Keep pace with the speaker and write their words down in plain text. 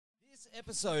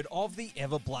Episode of the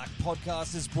Ever Black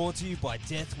podcast is brought to you by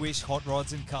Death Wish Hot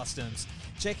Rods and Customs.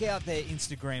 Check out their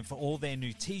Instagram for all their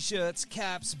new t-shirts,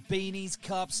 caps, beanies,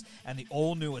 cups, and the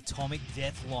all-new Atomic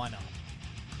Death lineup.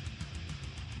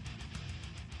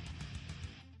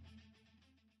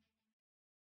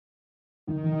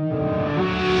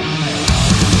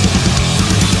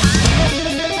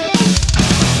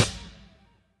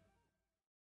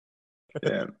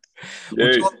 Yeah.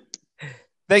 Well,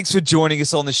 thanks for joining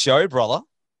us on the show, brother.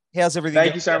 How's everything?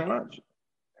 Thank you so much.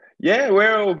 Yeah,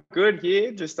 we're all good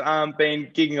here. Just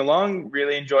been gigging along,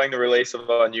 really enjoying the release of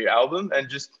our new album, and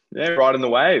just riding the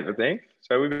wave, I think.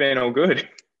 So we've been all good.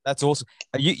 That's awesome.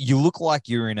 You look like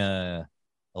you're in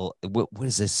what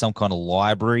is this? Some kind of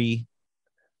library?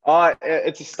 Oh,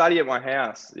 it's a study at my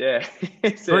house. Yeah,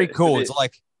 Very cool. It's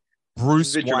like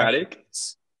Bruce Wayne, dramatic.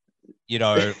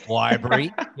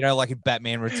 Library. Like in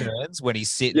Batman Returns when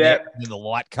he's sitting there and then the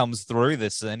light comes through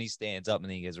this, and he stands up and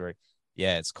then he goes,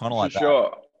 yeah, it's kind of like that.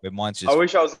 Sure. But mine's just. I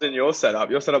wish I was in your setup.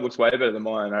 Your setup looks way better than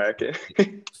mine, I reckon.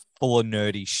 Full of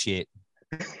nerdy shit.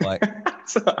 Like,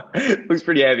 it looks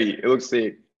pretty heavy. It looks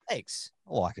sick. Thanks.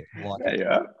 I like it.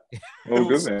 Yeah. All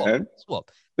good, man.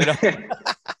 Swap.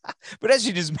 But as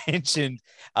you just mentioned,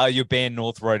 your band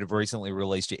North Road have recently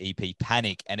released your EP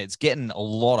Panic, and it's getting a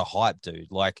lot of hype,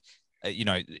 dude. Like,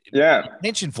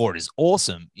 attention for it is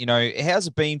awesome. How's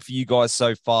it been for you guys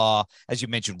so far? As you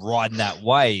mentioned, riding that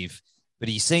wave. But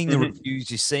are you seeing the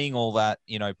reviews? You're seeing all that,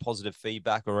 positive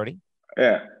feedback already?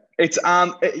 Yeah. It's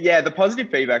the positive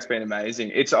feedback's been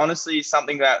amazing. It's honestly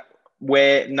something that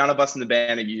where none of us in the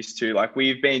band are used to. Like,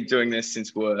 we've been doing this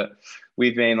since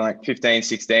we've been like 15,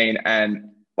 16,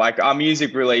 and like our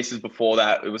music releases before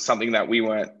that, it was something that we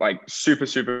weren't like super,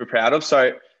 super proud of.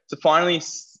 So to finally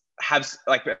have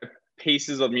like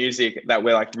pieces of music that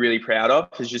we're like really proud of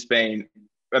has just been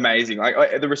amazing.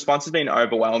 Like, the response has been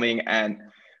overwhelming, and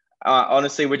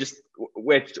honestly, we're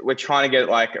trying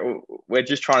to we're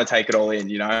just trying to take it all in.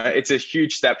 It's a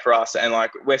huge step for us, and like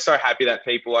we're so happy that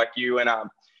people like you and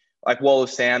like Wall of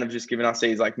Sound have just given us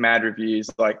these like mad reviews.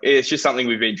 Like, it's just something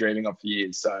we've been dreaming of for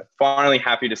years. So finally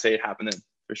happy to see it happening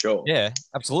for sure. Yeah,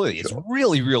 absolutely. It's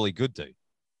really, really good, dude.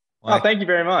 Like, thank you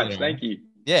very much. Thank you.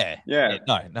 Yeah.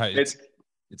 No,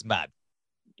 it's mad.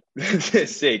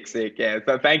 Sick. Yeah.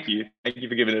 So thank you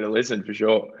for giving it a listen for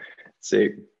sure.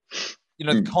 Sick.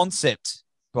 The concept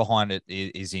behind it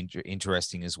is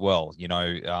interesting as well.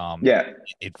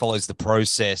 It follows the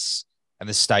process and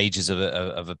the stages of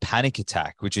a panic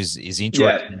attack, which is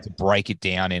interesting to break it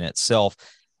down in itself.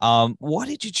 Why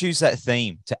did you choose that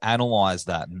theme to analyze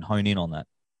that and hone in on that?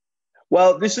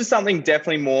 Well, this is something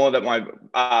definitely more that my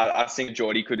I think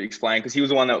Geordie could explain, because he was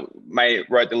the one that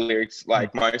wrote the lyrics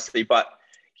mostly. But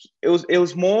it was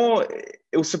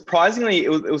surprisingly it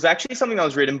was actually something that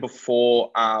was written before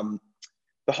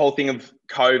the whole thing of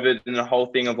COVID and the whole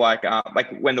thing of like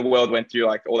when the world went through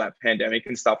like all that pandemic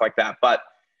and stuff like that. But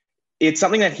it's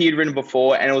something that he had written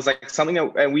before, and it was like something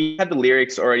that we had the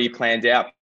lyrics already planned out.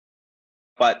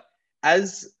 But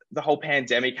as the whole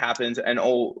pandemic happened and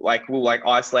all like we were like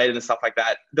isolated and stuff like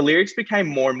that, the lyrics became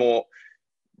more and more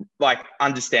like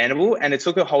understandable, and it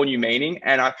took a whole new meaning.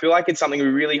 And I feel like it's something we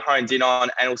really honed in on,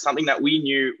 and it was something that we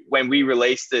knew when we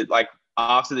released it, like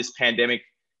after this pandemic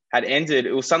had ended,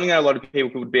 it was something that a lot of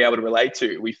people would be able to relate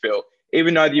to, we feel.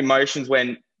 Even though the emotions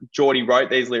when Geordie wrote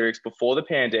these lyrics before the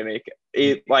pandemic,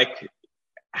 it like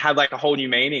had like a whole new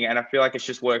meaning, and I feel like it's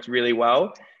just worked really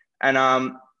well. And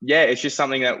it's just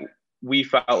something that we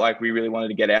felt like we really wanted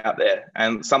to get out there,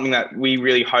 and something that we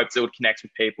really hoped it would connect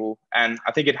with people, and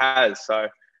I think it has. So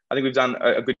I think we've done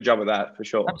a good job of that for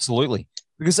sure. Absolutely.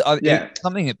 Because it's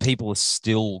something that people are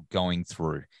still going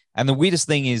through. And the weirdest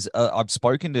thing is I've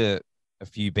spoken to a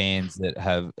few bands that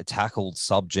have tackled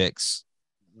subjects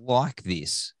like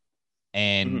this,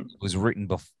 and it was written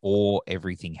before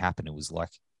everything happened. It was like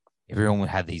everyone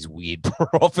had these weird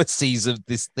prophecies of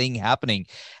this thing happening.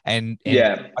 And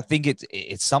I think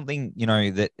it's something,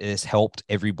 that has helped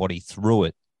everybody through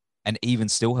it, and even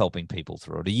still helping people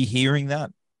through it. Are you hearing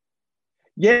that?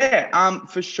 Yeah,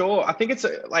 for sure. I think it's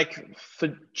like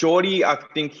for Geordie, I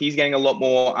think he's getting a lot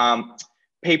more,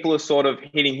 people are sort of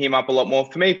hitting him up a lot more.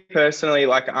 For me personally,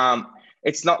 like,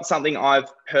 it's not something I've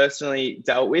personally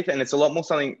dealt with, and it's a lot more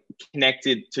something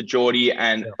connected to Geordie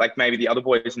and like maybe the other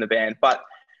boys in the band. But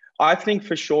I think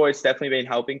for sure it's definitely been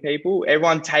helping people.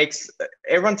 Everyone takes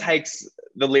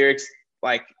the lyrics,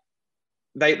 like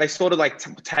they sort of like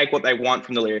take what they want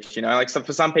from the lyrics, like, so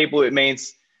for some people it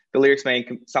means the lyrics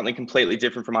mean something completely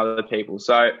different from other people.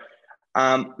 So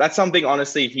that's something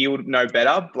honestly he would know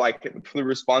better, like the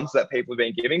response that people have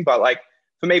been giving. But like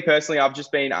for me personally, I've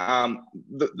just been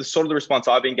the sort of the response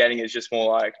I've been getting is just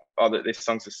more like, oh, this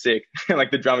songs are sick,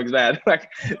 like the drumming's mad, like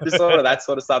just sort of that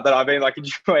sort of stuff that I've been like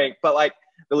enjoying. But like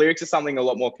the lyrics are something a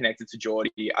lot more connected to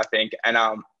Geordie, I think, and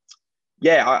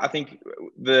yeah, I think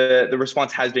the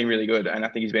response has been really good, and I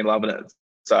think he's been loving it.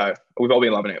 So we've all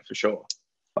been loving it for sure.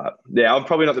 But yeah, I'm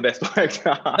probably not the best bloke.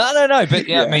 No. But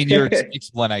yeah, I mean, your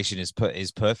explanation is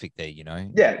perfect there. You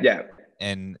know. Yeah.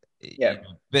 And yeah,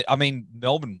 but I mean,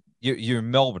 Melbourne. You're in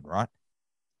Melbourne, right?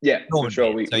 Yeah, Melbourne, for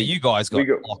sure. So you guys got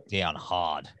locked down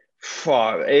hard.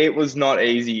 It was not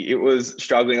easy. It was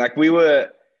struggling. Like we were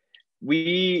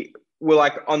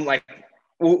like on like,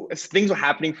 well, things were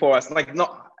happening for us. Like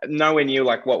not nowhere near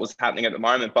like what was happening at the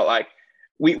moment, but like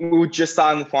we were just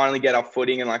starting to finally get our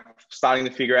footing and like starting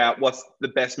to figure out what's the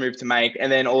best move to make.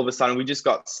 And then all of a sudden we just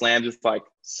got slammed with like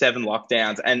 7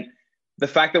 lockdowns. And the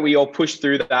fact that we all pushed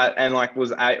through that and like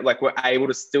we're able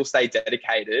to still stay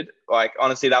dedicated, like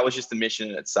honestly, that was just a mission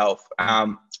in itself.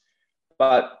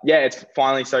 But yeah, it's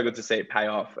finally so good to see it pay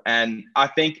off. And I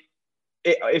think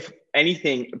if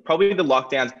anything, probably the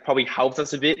lockdowns probably helped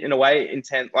us a bit in a way, in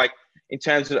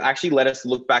terms of actually let us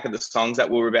look back at the songs that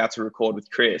we were about to record with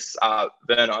Chris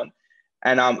Vernon,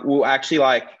 and we're actually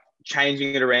like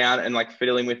changing it around and like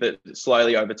fiddling with it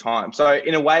slowly over time. So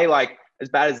in a way, like as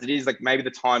bad as it is, like maybe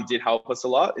the time did help us a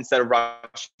lot instead of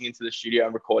rushing into the studio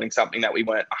and recording something that we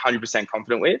weren't 100%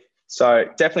 confident with. So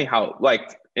definitely helped,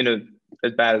 like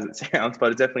as bad as it sounds,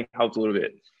 but it definitely helped a little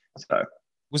bit. So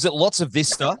was it lots of this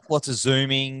stuff, lots of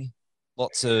zooming,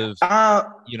 lots of,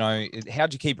 you know,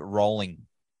 how'd you keep it rolling?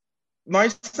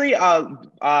 Mostly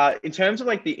in terms of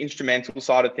like the instrumental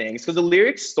side of things, because the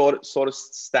lyrics sort of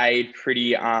stayed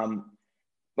pretty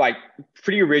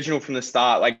pretty original from the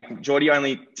start. Like Geordie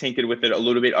only tinkered with it a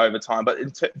little bit over time, but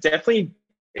definitely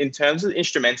in terms of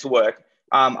instrumental work,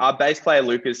 our bass player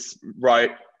Lucas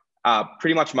wrote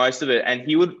pretty much most of it, and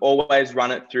he would always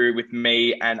run it through with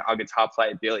me and our guitar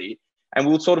player Billy, and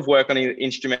we'll sort of work on the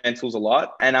instrumentals a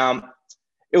lot. And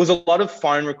it was a lot of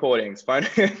phone recordings.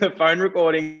 The phone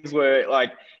recordings were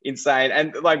like insane,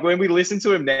 and like when we listen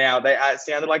to him now, they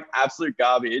sounded like absolute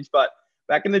garbage. But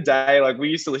back in the day, like we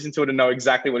used to listen to it and know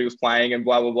exactly what he was playing and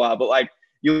blah blah blah. But like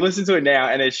you listen to it now,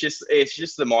 and it's just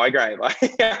the migraine. Like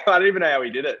I don't even know how he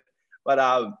did it.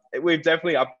 But we've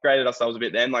definitely upgraded ourselves a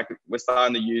bit then. Like we're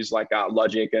starting to use like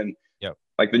Logic and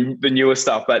like the newer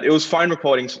stuff. But it was phone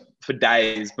recordings for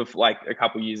days before, like a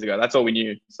couple of years ago. That's all we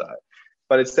knew. So,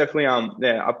 but it's definitely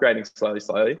upgrading slowly.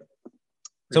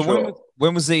 So sure.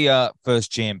 when was the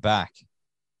first jam back?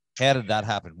 How did that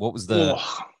happen? What was the?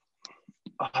 Oh,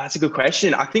 that's a good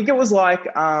question. I think it was like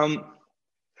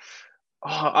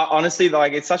honestly,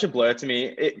 like it's such a blur to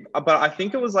me. But I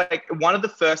think it was like one of the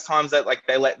first times that like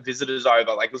they let visitors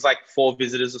over. Like it was like 4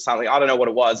 visitors or something. I don't know what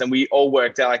it was, and we all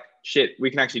worked out like, shit, we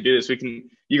can actually do this.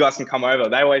 You guys can come over.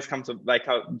 They always come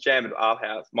jam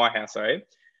at my house, sorry.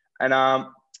 And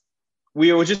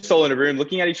we were just all in a room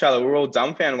looking at each other. We were all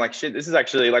dumbfounded, like, shit, this is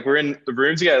actually like we're in the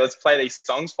room together. Let's play these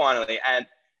songs finally. And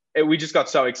we just got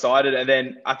so excited. And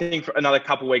then I think for another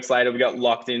couple of weeks later, we got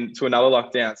locked into another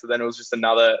lockdown. So then it was just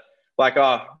another. Like,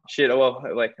 oh, shit, well,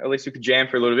 like, at least we could jam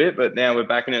for a little bit, but now we're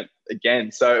back in it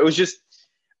again. So it was just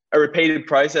a repeated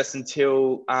process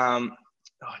until, I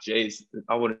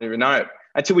wouldn't even know.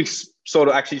 Until we sort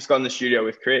of actually just got in the studio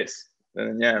with Chris.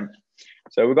 And yeah,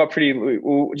 so we got we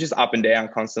were just up and down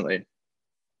constantly.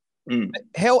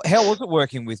 How was it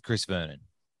working with Chris Vernon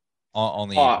on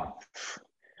the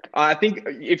I think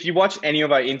if you watch any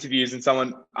of our interviews and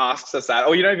someone asks us that,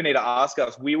 or you don't even need to ask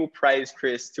us, we will praise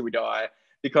Chris till we die.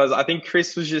 Because I think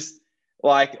Chris was just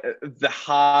like the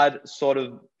hard sort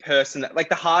of person, like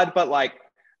the hard, but like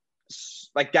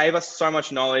gave us so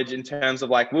much knowledge in terms of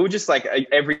like, we were just like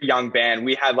every young band.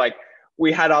 We had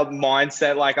our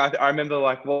mindset. Like I remember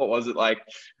like, what was it? Like,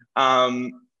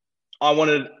 I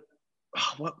wanted,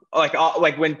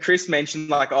 like when Chris mentioned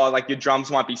like, oh, like your drums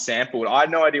might be sampled. I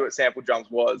had no idea what sampled drums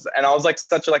was. And I was like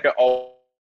such like an old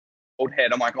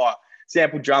head. I'm like, oh,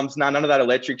 sample drums, none of that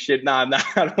electric shit. No, I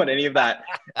don't want any of that.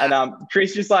 And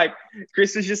Chris was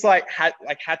just like had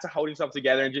to hold himself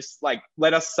together and just like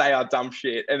let us say our dumb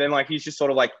shit. And then like he's just sort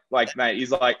of like mate,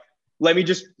 he's like, let me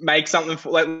just make something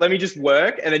let me just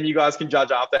work, and then you guys can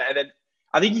judge after. And then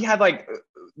I think he had like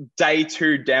day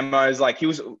 2 demos. Like he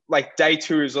was like day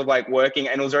 2 of like working,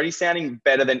 and it was already sounding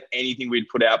better than anything we'd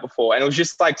put out before. And it was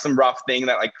just like some rough thing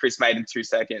that like Chris made in 2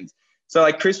 seconds. So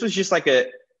like Chris was just like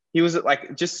he was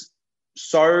like just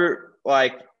so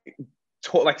like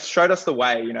showed us the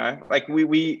way, you know, like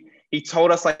he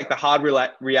told us like the hard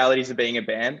realities of being a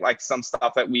band, like some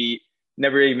stuff that we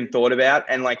never even thought about.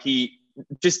 And like he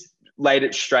just laid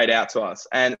it straight out to us.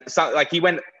 And so like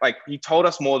he told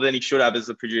us more than he should have as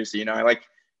a producer, you know, like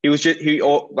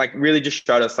really just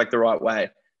showed us like the right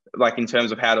way, like in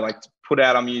terms of how to like put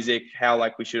out our music, how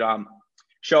like we should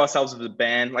show ourselves as a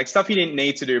band, like stuff he didn't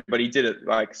need to do, but he did it.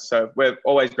 Like, so we're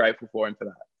always grateful for him for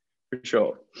that, for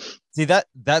sure. See,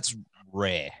 that's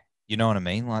rare. You know what I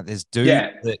mean? Like there's dudes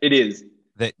it is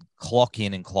that clock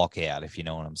in and clock out, if you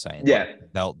know what I'm saying. Yeah.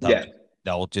 Like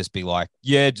they'll just be like,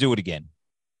 yeah, do it again.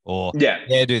 Or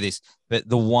do this. But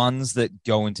the ones that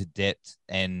go into depth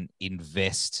and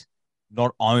invest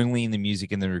not only in the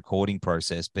music and the recording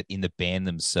process, but in the band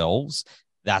themselves,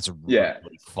 that's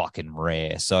really fucking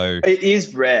rare. So it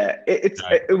is rare.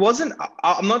 It wasn't.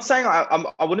 I'm not saying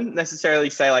I wouldn't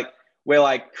necessarily say like we're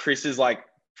like Chris's like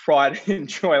pride and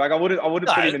joy. Like I wouldn't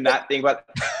put him in that thing, but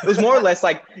it was more or less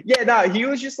like he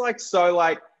was just like so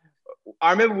like.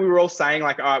 I remember we were all saying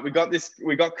like, all right, we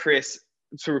got Chris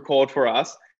to record for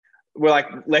us. We're like,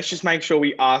 let's just make sure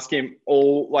we ask him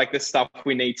all like the stuff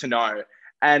we need to know.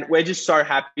 And we're just so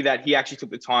happy that he actually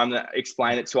took the time to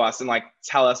explain it to us and like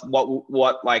tell us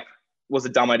what like was a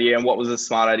dumb idea and what was a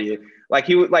smart idea. Like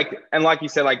he would like, and like you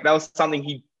said, like that was something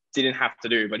he didn't have to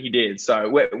do, but he did.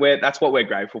 So that's what we're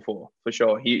grateful for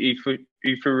sure. He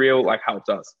for real like helped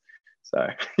us. So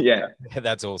yeah,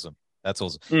 that's awesome. That's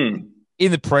awesome.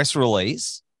 In the press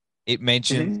release, it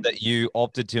mentioned that you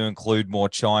opted to include more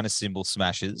China cymbal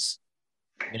smashes.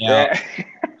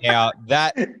 Now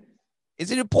that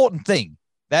is an important thing.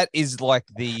 That is like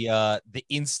the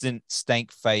instant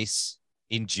stank face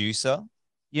inducer.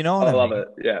 You know what I mean? love it.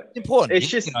 Yeah. It's important. It's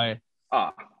just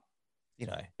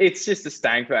it's just a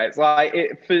stank face. Like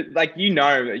you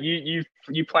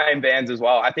play in bands as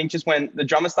well. I think just when the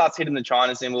drummer starts hitting the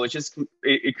China cymbal,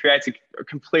 it creates a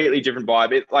completely different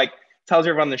vibe. It like tells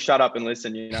everyone to shut up and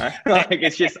listen, you know? Like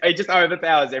it just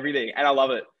overpowers everything. And I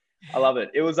love it.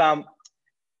 It was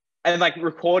and like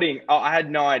recording, I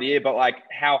had no idea, but like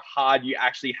how hard you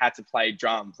actually had to play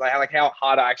drums, like how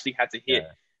hard I actually had to hit.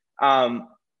 And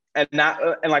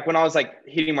like when I was like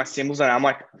hitting my cymbals and I'm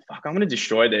like, fuck, I'm gonna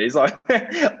destroy these. Like,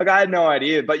 like I had no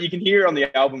idea, but you can hear it on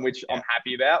the album, which I'm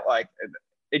happy about. Like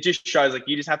it just shows like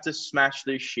you just have to smash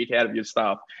the shit out of your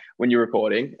stuff when you're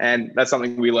recording, and that's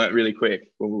something we learned really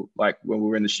quick when we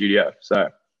were in the studio. So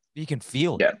you can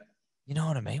feel it. You know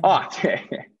what I mean? Oh yeah.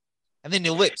 And then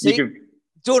your lips.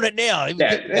 Doing it now.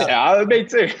 Me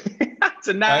too. It's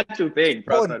a natural thing.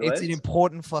 It's an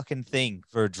important fucking thing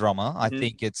for a drummer. I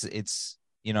think it is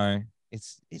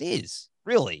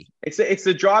really. It's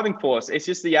the driving force. It's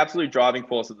just the absolute driving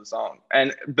force of the song.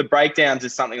 And the breakdowns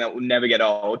is something that will never get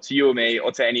old to you or me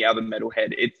or to any other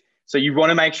metalhead. So you want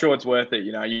to make sure it's worth it.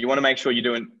 You know, you want to make sure you're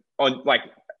doing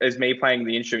as me playing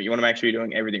the instrument, you want to make sure you're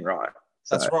doing everything right.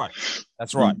 So.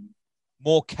 That's right.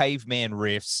 More caveman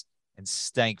riffs and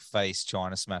stank face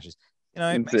China smashes. You know,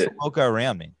 it makes the world go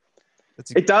around, man.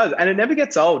 It does, and it never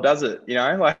gets old, does it? You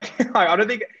know, like I don't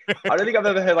think I've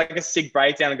ever heard like a sick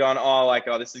breakdown and gone,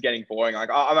 oh, this is getting boring. Like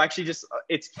I'm actually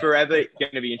it's forever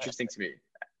going to be interesting to me.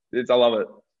 I love it.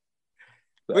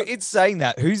 So. It's saying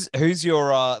that. Who's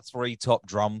your 3 top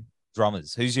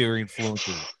drummers? Who's your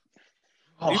influences?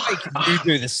 Who makes you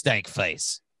do the stank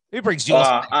face? Who brings your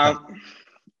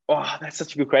that's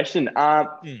such a good question.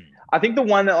 I think the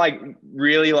one that like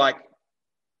really like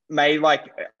made like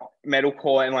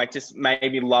metalcore and like just made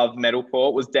me love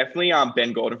metalcore was definitely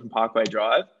Ben Gordon from Parkway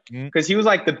Drive, because he was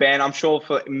like the band, I'm sure,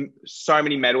 for so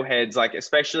many metalheads, like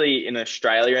especially in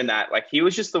Australia and that, like he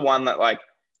was just the one that like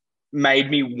made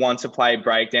me want to play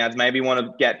breakdowns, made me want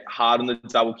to get hard on the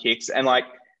double kicks, and like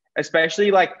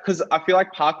especially like because I feel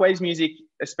like Parkway's music,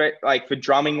 like for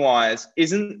drumming wise,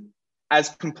 isn't as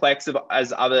complex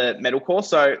as other metalcore.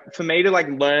 So for me to like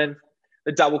learn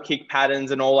the double kick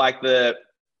patterns and all like the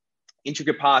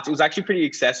intricate parts, it was actually pretty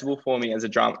accessible for me as a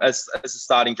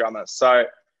starting drummer. So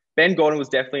Ben Gordon was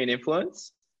definitely an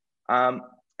influence. And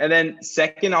then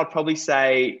second, I'd probably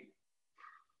say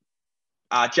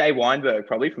Jay Weinberg,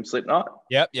 probably from Slipknot.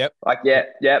 Yep. Like,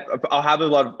 yeah. I'll have a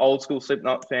lot of old school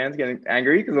Slipknot fans getting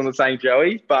angry because I'm not saying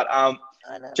Joey, but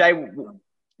Jay,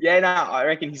 I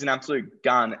reckon he's an absolute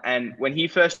gun. And when he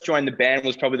first joined the band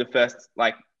was probably the first,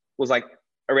 was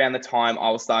around the time I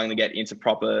was starting to get into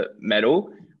proper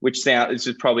metal, which is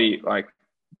just probably like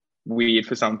weird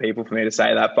for some people for me to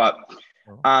say that, but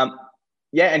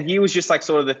and he was just like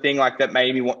sort of the thing like that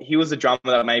made me he was the drummer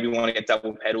that made me want to get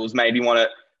double pedals, made me want to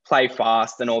play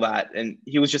fast and all that, and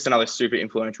he was just another super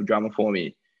influential drummer for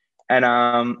me. And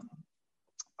I'd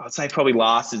say probably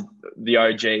last is the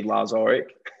OG Lars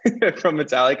Ulrich from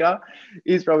Metallica.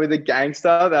 He's probably the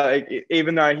gangster that,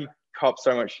 even though he cops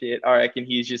so much shit, I reckon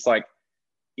he's just like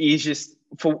he's just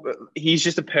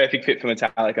a perfect fit for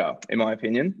Metallica, in my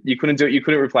opinion. You couldn't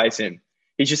replace him.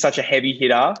 He's just such a heavy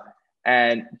hitter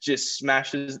and just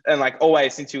smashes, and like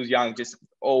always since he was young, just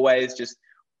always just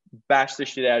bash the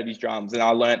shit out of his drums. And I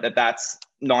learned that that's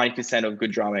 90% of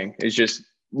good drumming is just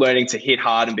learning to hit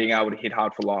hard and being able to hit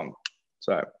hard for long.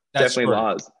 So that's definitely true.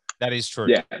 Lars. That is true.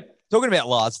 Yeah. Talking about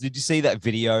Lars, did you see that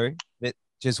video that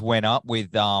just went up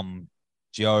with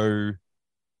Joe,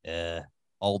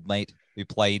 old mate who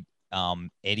played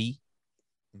Eddie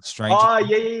in Stranger Things?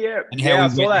 Yeah. And how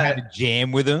he went and had a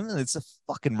jam with him. It's the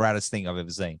fucking raddest thing I've ever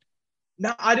seen.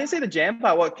 No, I didn't see the jam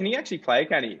part. What can he actually play?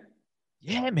 Can he?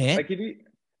 Yeah, man. Like,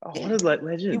 what is that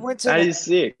legend? He went to that is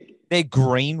sick. Their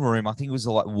green room. I think it was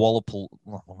like Wallapalooza.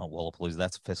 Well, not Wallapalooza.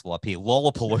 That's a festival up here.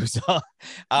 Lollapalooza.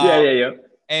 Yeah.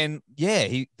 And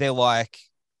yeah, they're like,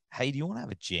 "Hey, do you want to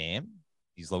have a jam?"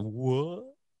 He's like, "What?"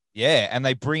 Yeah, and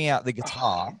they bring out the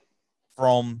guitar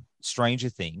from Stranger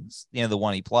Things. You know, the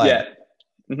one he played. Yeah.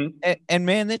 Mm-hmm. And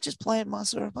man, they're just playing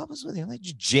Master of Puppets with him. They're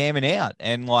just jamming out,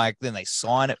 and like then they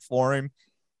sign it for him,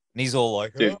 and he's all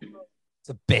like, "Dude, it's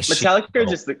the best." Metallica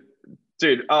just the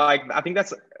dude. I think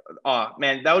that's. Oh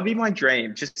man, that would be my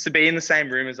dream, just to be in the same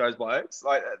room as those blokes.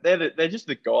 Like they're just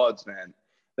the gods, man.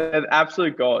 They're the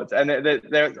absolute gods, and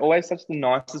they're always such the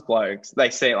nicest blokes. They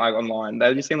seem like online.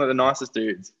 They just seem like the nicest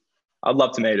dudes. I'd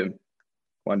love to meet them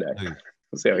one day.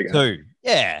 We'll see how we go.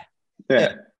 Yeah.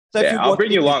 So I'll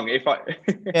bring you along if I.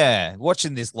 Yeah,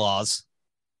 watching this, Lars.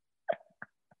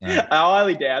 Yeah. I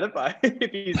highly doubt it, but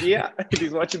if he's here, if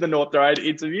he's watching the North Road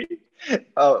interview,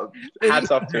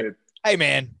 hats off to him. Hey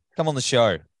man, come on the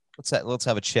show. Let's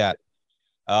have a chat.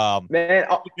 Man,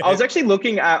 I was actually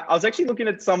looking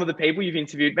at some of the people you've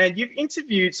interviewed. Man, you've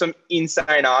interviewed some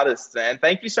insane artists, man.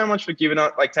 Thank you so much for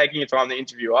taking your time to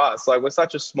interview us. Like, we're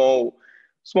such a small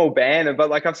band,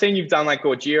 but like I've seen you've done like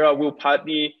Gojira, Will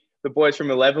Putney, the boys from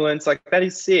Malevolence. Like, that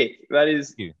is sick. That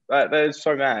is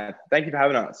so mad. Thank you for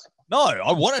having us. No,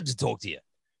 I wanted to talk to you.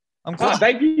 I'm glad.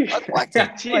 Thank you. I liked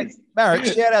it. Like, Marek,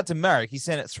 shout out to Marek. He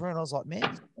sent it through, and I was like,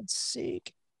 man, that's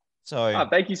sick. So,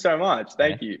 thank you so much.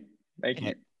 Thank you.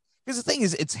 Because the thing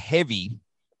is, it's heavy,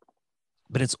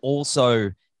 but it's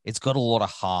got a lot of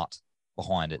heart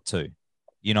behind it too.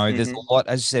 You know, there's a lot,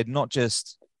 as you said, not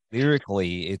just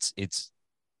lyrically, it's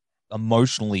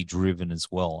emotionally driven as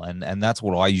well. And that's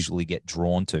what I usually get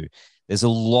drawn to. There's a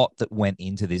lot that went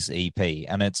into this EP,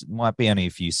 and it might be only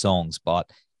a few songs, but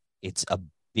it's a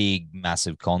big,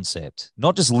 massive concept.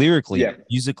 Not just lyrically,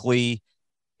 musically,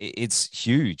 it's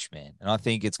huge, man. And I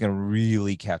think it's going to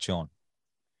really catch on.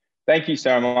 Thank you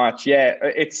so much. Yeah,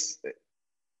 it's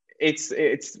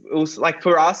like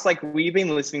for us, like we've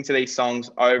been listening to these songs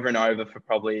over and over for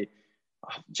probably,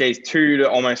 2 to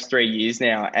almost 3 years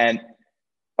now. And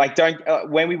like,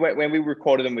 when we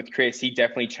recorded them with Chris, he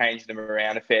definitely changed them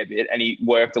around a fair bit, and he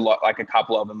worked a lot, like a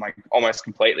couple of them, like almost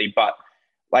completely. But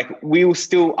like we will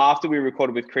still, after we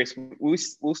recorded with Chris,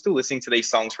 we'll still listening to these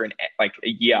songs for a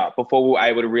year before we were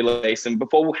able to release them,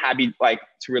 before we're happy like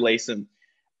to release them.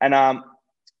 And I'm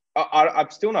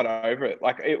still not over it.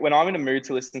 Like when I'm in a mood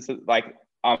to listen to like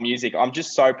our music, I'm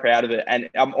just so proud of it, and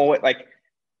I'm always like,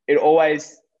 it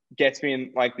always gets me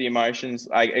in like the emotions.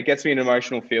 Like it gets me an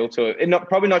emotional feel to it. And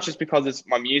probably not just because it's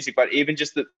my music, but even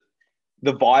just the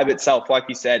vibe itself. Like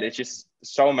you said, it's just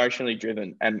so emotionally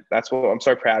driven, and that's what I'm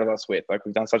so proud of us with. Like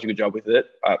we've done such a good job with it.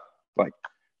 Like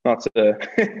not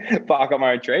to bark up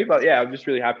my own tree, but yeah, I'm just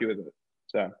really happy with it.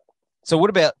 So what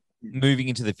about moving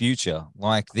into the future?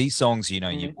 Like these songs, you know,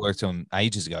 you've worked on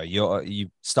ages ago.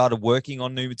 You started working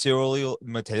on new material.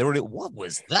 What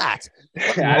was that?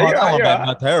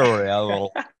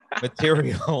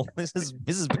 Material. This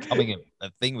is becoming a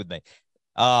thing with me.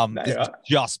 It's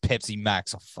just Pepsi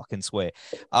Max. I fucking swear.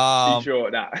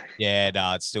 Sure, nah.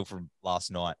 Yeah, it's still from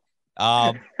last night.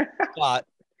 But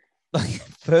like,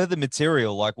 further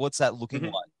material, like what's that looking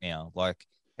like now? Like,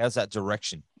 how's that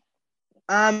direction?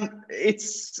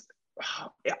 It's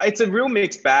a real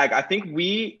mixed bag. I think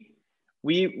we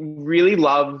really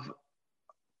love,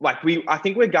 I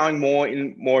think we're going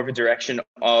more of a direction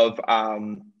of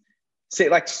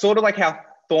sort of like how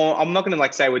Thorn. I'm not going to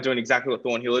like say we're doing exactly what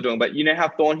Thornhill are doing, but you know how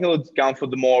Thornhill is going for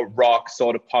the more rock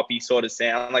sort of poppy sort of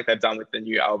sound like they've done with the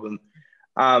new album.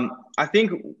 I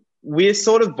think we're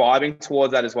sort of vibing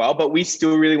towards that as well, but we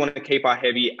still really want to keep our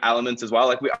heavy elements as well.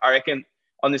 Like I reckon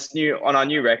on our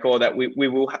new record that we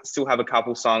will still have a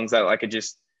couple songs that like are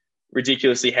just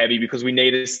ridiculously heavy because we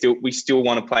still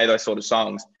want to play those sort of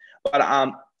songs. But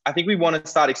I think we want to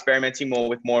start experimenting more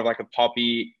with more of like a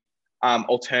poppy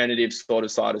alternative sort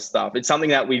of side of stuff. It's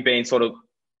something that we've been sort of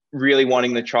really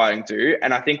wanting to try and do.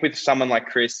 And I think with someone like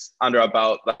Chris under our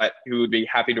belt, like, who would be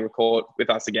happy to record with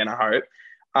us again, I hope.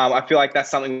 I feel like that's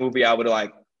something we'll be able to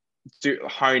like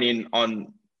hone in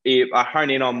on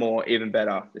more, even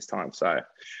better this time. So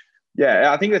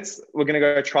yeah, I think we're gonna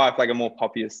go try for like a more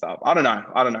popular stuff. I don't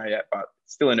know yet, but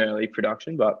still in early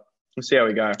production, but we'll see how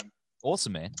we go.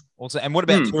 Awesome, man. Awesome. And what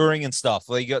about touring and stuff?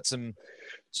 Well, you got some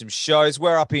shows.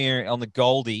 We're up here on the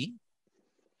Goldie.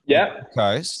 Yeah.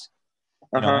 Coast.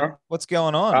 What's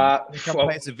going on? Come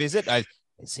pay us a visit. I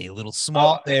see a little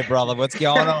smile there, brother. What's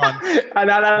going on?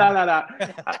 No.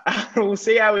 We'll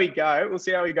see how we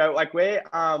go. Like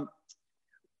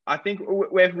I think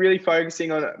we're really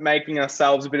focusing on making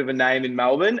ourselves a bit of a name in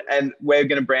Melbourne, and we're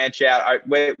going to branch out.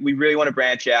 We really want to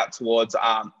branch out towards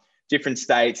different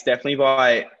states. Definitely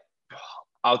by,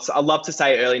 I'd love to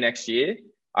say early next year.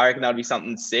 I reckon that'd be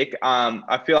something sick.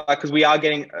 I feel like because we are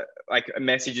getting like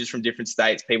messages from different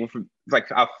states, people from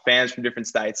like our fans from different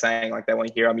states saying like they want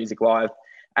to hear our music live,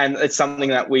 and it's something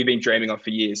that we've been dreaming of for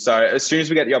years. So as soon as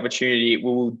we get the opportunity,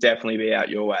 we'll definitely be out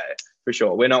your way for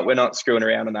sure. We're not screwing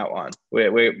around on that one.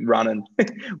 We're running.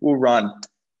 We'll run.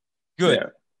 Good. Yeah.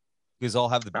 Because I'll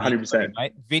have the 100%,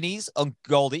 mate. Vinny's on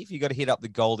Goldie. If you got to hit up the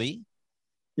Goldie,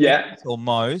 yeah, or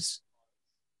Mo's,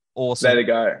 awesome. There they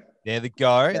go. There they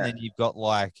go. Yeah. And then you've got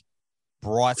like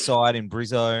Brightside in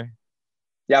Brizzo.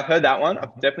 Yeah, I've heard that one.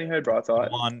 I've definitely heard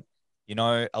Brightside.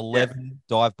 11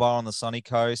 dive bar on the sunny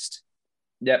coast.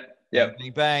 Yep.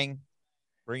 Bang, bang.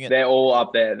 Bring it. They're all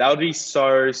up there. That would be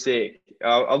so sick.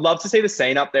 I'd love to see the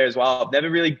scene up there as well. I've never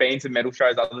really been to metal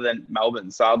shows other than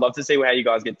Melbourne, so I'd love to see how you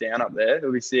guys get down up there.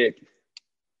 It'll be sick.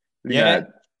 Yeah.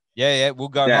 We'll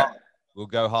go hard. We'll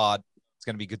go hard. It's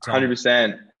going to be a good time.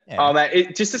 100%. Yeah. Oh, man.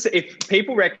 If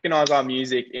people recognize our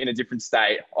music in a different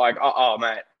state, like,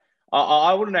 mate,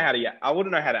 I wouldn't know how to. I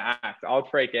wouldn't know how to act. I would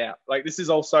freak out. Like, this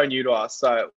is all so new to us,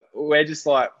 so we're just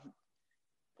like,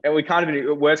 and we can't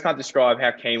even. Words can't describe how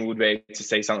keen we would be to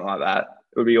see something like that.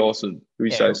 It would be awesome. It would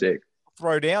be so sick.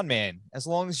 Throw down, man. As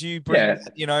long as you bring,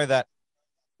 that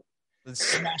the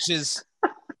smashes,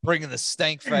 bringing the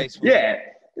stank face. Yeah.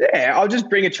 I'll just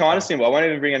bring a China cymbal. I won't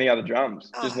even bring any other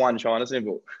drums. Just one China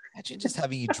cymbal. Imagine just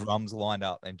having your drums lined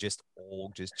up and just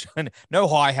no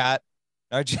hi-hat.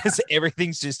 No, just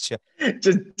everything's just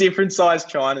different size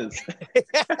Chinas.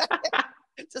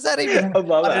 Does that even? I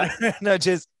love that. No,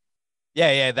 just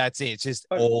that's it. It's just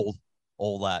all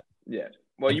that. Yeah.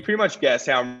 Well, you pretty much guessed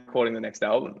how I'm recording the next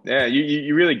album. Yeah,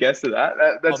 you really guessed at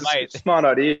that. That's a smart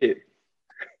idea.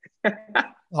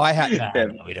 Hi-hat?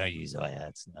 No, we don't use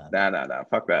hi-hats. No.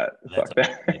 Fuck that. Fuck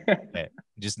that. Yeah.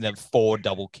 Just have 4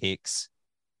 double kicks.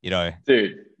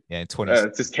 Dude. Yeah, 20.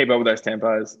 Just keep up with those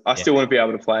tempos. I still wouldn't be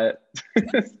able to play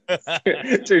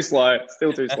it. Too slow.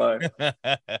 Still too slow.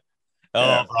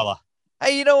 Brother.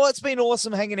 Hey, you know what? It's been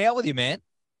awesome hanging out with you, man.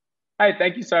 Hey,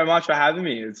 thank you so much for having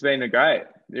me. It's been great.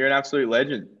 You're an absolute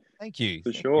legend. Thank you.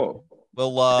 For sure.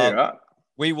 Well,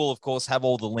 we will, of course, have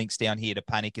all the links down here to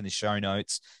Panic in the show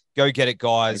notes. Go get it,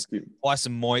 guys. Buy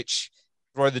some moich.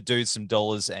 Throw the dude some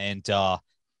dollars and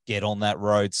get on that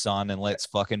road, son, and let's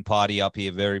fucking party up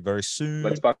here very, very soon.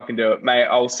 Let's fucking do it. Mate,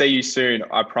 I'll see you soon.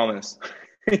 I promise.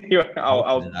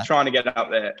 I'll try to get up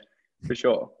there for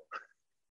sure.